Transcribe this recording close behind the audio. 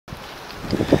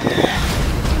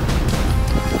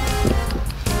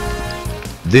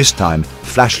This time,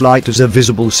 flashlight is a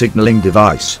visible signaling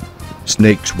device.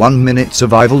 Snake's 1-minute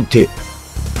survival tip.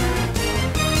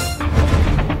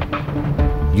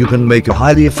 You can make a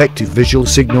highly effective visual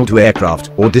signal to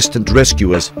aircraft or distant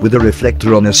rescuers with a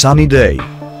reflector on a sunny day.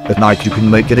 At night you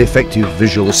can make an effective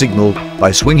visual signal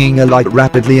by swinging a light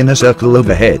rapidly in a circle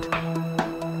overhead.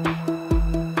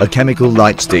 A chemical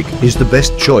light stick is the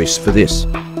best choice for this.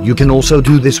 You can also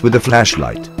do this with a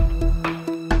flashlight.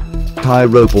 Tie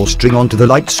rope or string onto the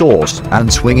light source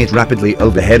and swing it rapidly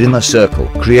overhead in a circle,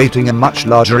 creating a much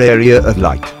larger area of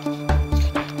light.